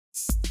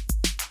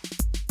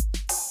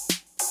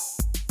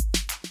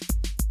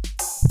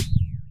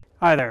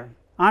Hi there,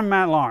 I'm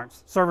Matt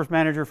Lawrence, Service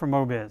Manager for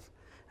Mobiz,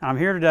 and I'm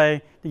here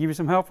today to give you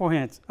some helpful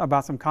hints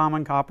about some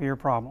common copier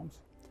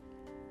problems.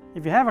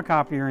 If you have a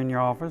copier in your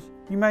office,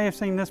 you may have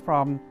seen this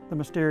problem, the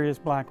mysterious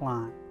black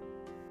line.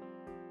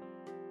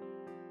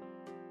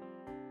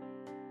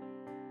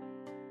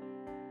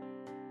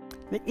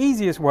 The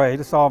easiest way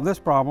to solve this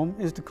problem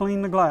is to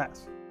clean the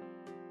glass.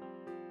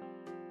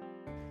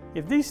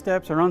 If these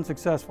steps are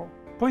unsuccessful,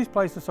 please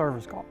place a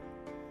service call.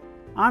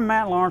 I'm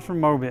Matt Lawrence from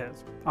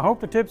Mobiz. I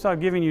hope the tips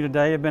I've given you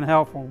today have been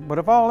helpful, but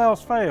if all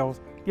else fails,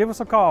 give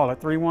us a call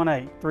at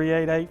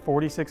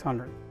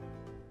 318-388-4600.